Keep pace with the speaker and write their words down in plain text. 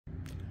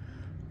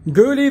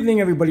Good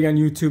evening, everybody on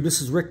YouTube.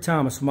 This is Rick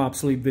Thomas from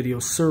Obsolete Video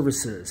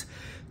Services.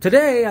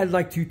 Today, I'd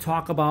like to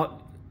talk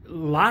about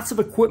lots of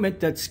equipment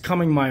that's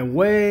coming my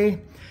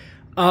way.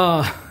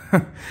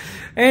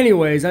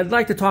 Anyways, I'd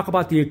like to talk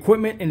about the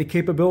equipment and the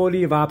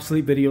capability of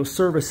Obsolete Video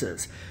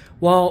Services.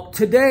 Well,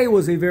 today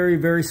was a very,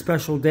 very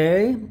special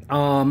day.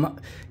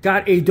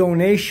 Got a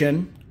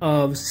donation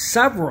of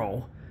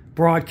several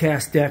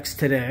broadcast decks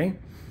today.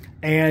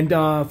 And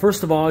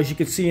first of all, as you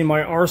can see in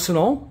my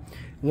arsenal,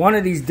 one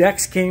of these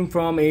decks came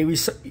from an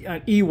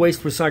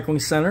e-waste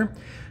recycling center.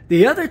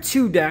 The other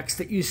two decks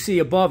that you see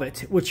above it,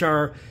 which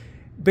are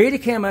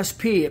Betacam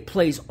SP, it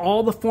plays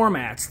all the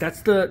formats.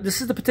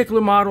 This is the particular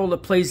model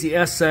that plays the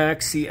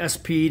SX, the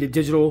SP, the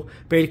digital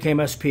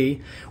Betacam SP.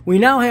 We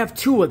now have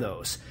two of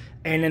those.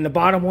 And then the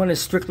bottom one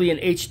is strictly an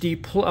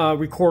HD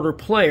recorder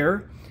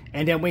player.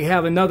 And then we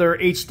have another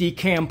HD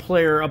cam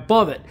player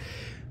above it.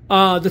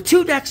 The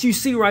two decks you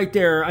see right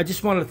there, I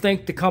just want to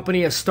thank the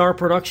company at Star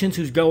Productions,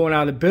 who's going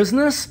out of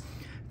business.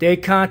 They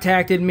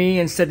contacted me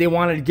and said they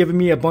wanted to give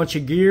me a bunch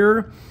of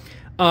gear.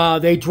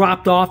 They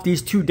dropped off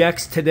these two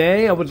decks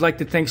today. I would like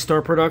to thank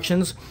Star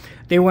Productions.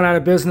 They went out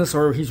of business,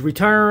 or he's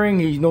retiring.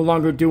 He's no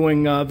longer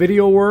doing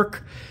video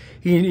work.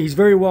 He's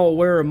very well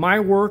aware of my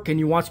work, and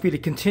he wants me to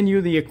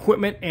continue the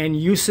equipment and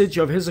usage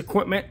of his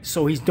equipment,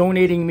 so he's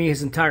donating me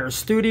his entire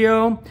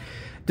studio.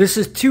 This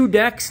is two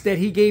decks that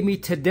he gave me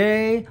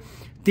today.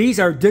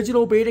 These are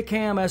digital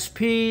Betacam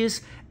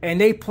SPs,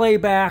 and they play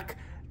back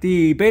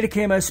the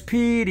Betacam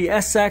SP, the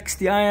SX,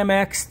 the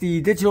IMX, the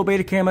digital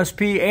Betacam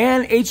SP,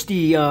 and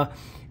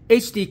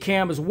HD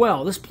cam as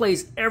well. This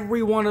plays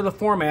every one of the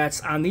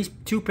formats on these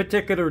two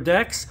particular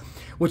decks,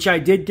 which I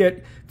did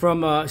get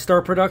from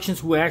Star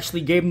Productions, who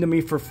actually gave them to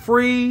me for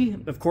free.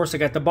 Of course, I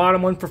got the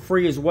bottom one for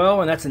free as well,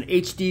 and that's an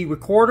HD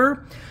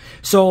recorder.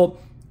 So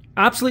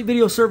Obsolete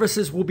Video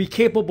Services will be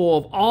capable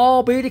of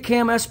all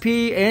Betacam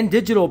SP and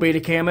digital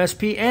Betacam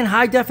SP and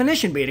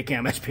high-definition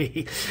Betacam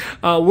SP.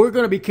 We're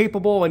going to be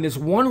capable in this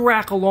one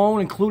rack alone,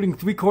 including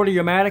 3/4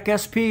 Urmatic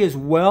SP as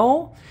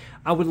well.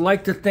 I would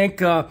like to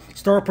thank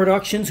Star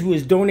Productions, who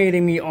is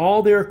donating me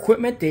all their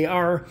equipment.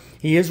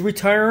 He is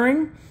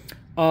retiring.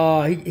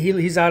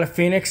 He's out of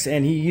Phoenix,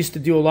 and he used to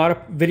do a lot of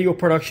video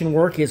production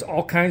work. He has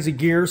all kinds of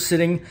gear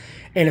sitting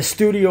in a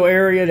studio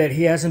area that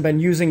he hasn't been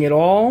using at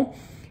all.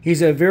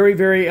 He's a very,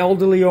 very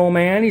elderly old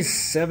man. He's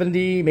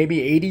 70,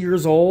 maybe 80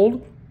 years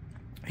old.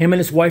 Him and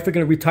his wife are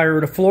going to retire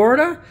to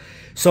Florida.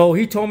 So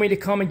he told me to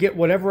come and get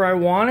whatever I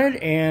wanted.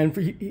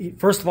 And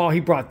first of all, he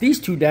brought these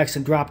two decks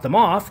and dropped them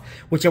off,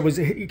 which I was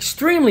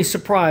extremely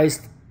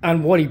surprised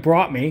on what he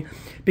brought me,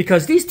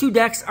 because these two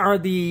decks are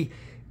the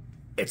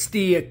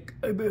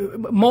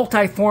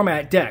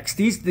multi-format decks.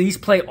 These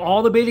play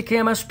all the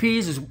Betacam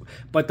SPs,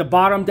 but the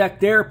bottom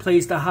deck there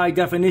plays the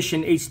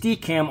high-definition HD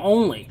cam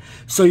only.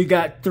 So you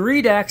got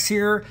three decks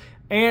here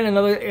and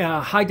another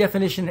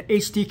high-definition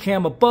HD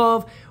cam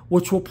above,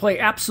 which will play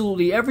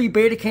absolutely every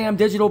Betacam,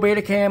 digital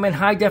Betacam, and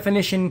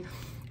high-definition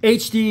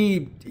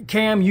HD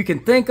cam you can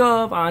think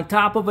of. On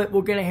top of it,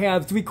 we're going to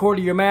have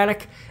 3/4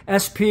 Urmatic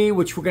SP,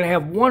 which we're going to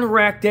have one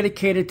rack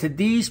dedicated to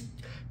these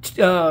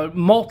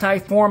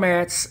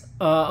multi-formats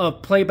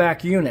of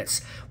playback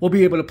units. We'll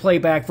be able to play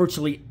back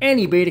virtually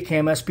any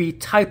Betacam SP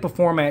type of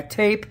format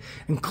tape,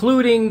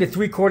 including the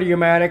 3/4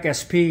 Urmatic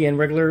SP and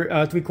regular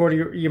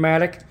 3/4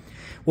 Urmatic.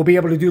 We'll be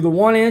able to do the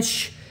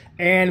 1-inch,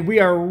 and we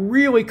are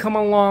really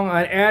coming along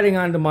on adding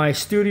onto my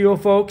studio,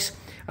 folks.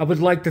 I would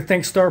like to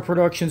thank Star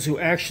Productions, who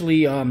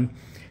actually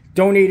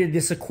donated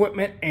this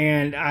equipment,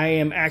 and I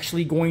am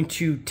actually going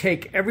to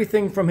take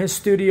everything from his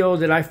studio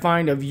that I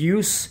find of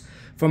use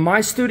from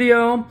my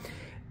studio.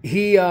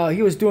 He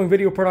was doing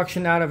video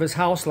production out of his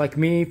house like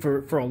me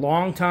for a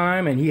long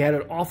time, and he had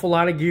an awful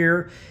lot of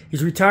gear.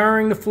 He's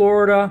retiring to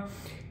Florida.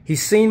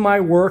 He's seen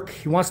my work.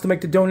 He wants to make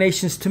the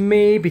donations to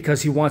me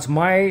because he wants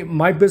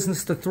my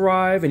business to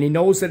thrive, and he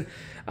knows that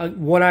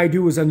what I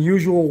do is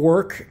unusual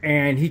work.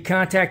 And he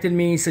contacted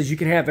me. He says, "You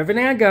can have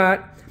everything I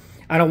got.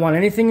 I don't want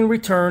anything in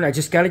return. I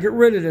just got to get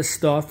rid of this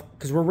stuff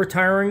because we're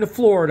retiring to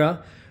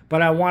Florida,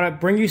 but I want to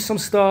bring you some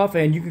stuff,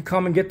 and you can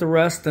come and get the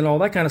rest," and all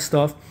that kind of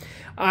stuff.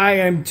 I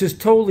am just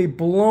totally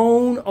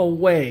blown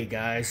away,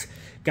 guys.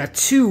 Got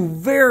two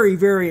very,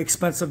 very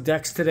expensive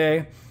decks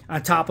today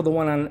on top of the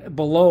one on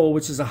below,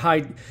 which is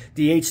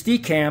the HD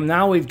cam.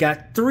 Now we've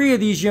got three of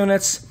these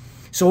units,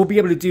 so we'll be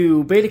able to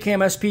do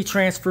Betacam SP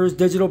transfers,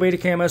 digital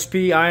Betacam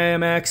SP,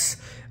 IMX,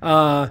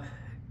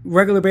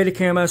 regular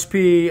Betacam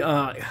SP,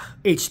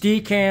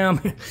 HD cam,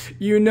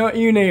 you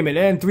name it,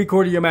 and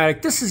 3/4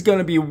 Urmatic. This is going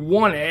to be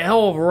one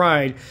hell of a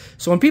ride.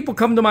 So when people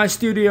come to my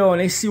studio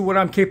and they see what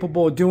I'm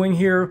capable of doing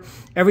here,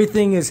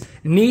 everything is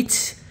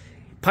neat,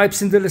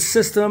 pipes into the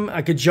system.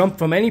 I could jump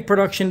from any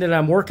production that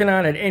I'm working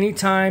on at any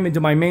time into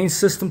my main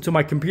system to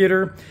my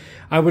computer.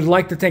 I would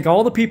like to thank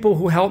all the people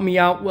who helped me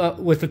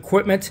out with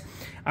equipment.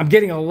 I'm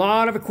getting a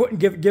lot of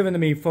equipment given to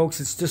me,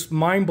 folks. It's just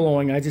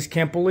mind-blowing. I just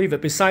can't believe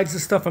it. Besides the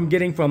stuff I'm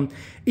getting from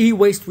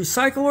e-waste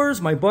recyclers,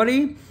 my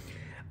buddy,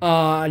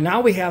 now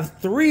we have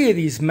three of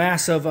these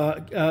massive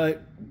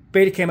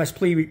Betacam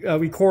SP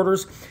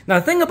recorders. Now,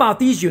 the thing about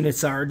these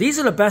units are, these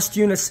are the best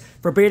units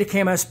for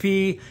Betacam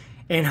SP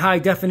and high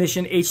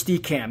definition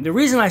HD cam. The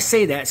reason I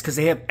say that is because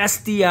they have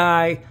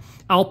SDI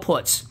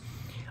outputs.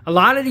 A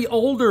lot of the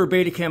older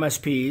Betacam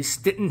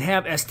SPs didn't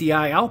have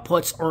SDI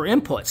outputs or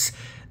inputs.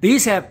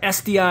 These have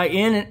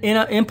SDI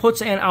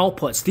inputs and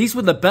outputs. These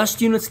were the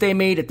best units they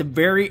made at the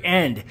very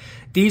end.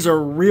 These are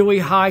really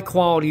high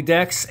quality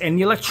decks, and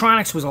the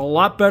electronics was a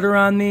lot better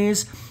on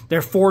these.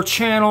 They're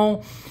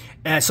 4-channel.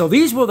 So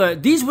these were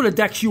the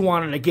decks you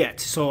wanted to get.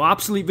 So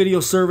Obsolete Video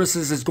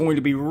Services is going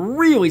to be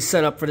really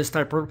set up for this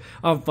type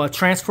of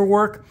transfer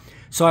work.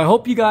 So I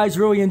hope you guys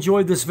really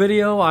enjoyed this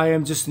video. I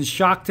am just in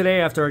shock today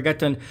after I got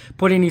done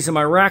putting these in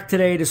my rack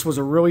today. This was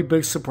a really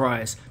big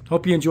surprise.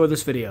 Hope you enjoyed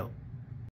this video.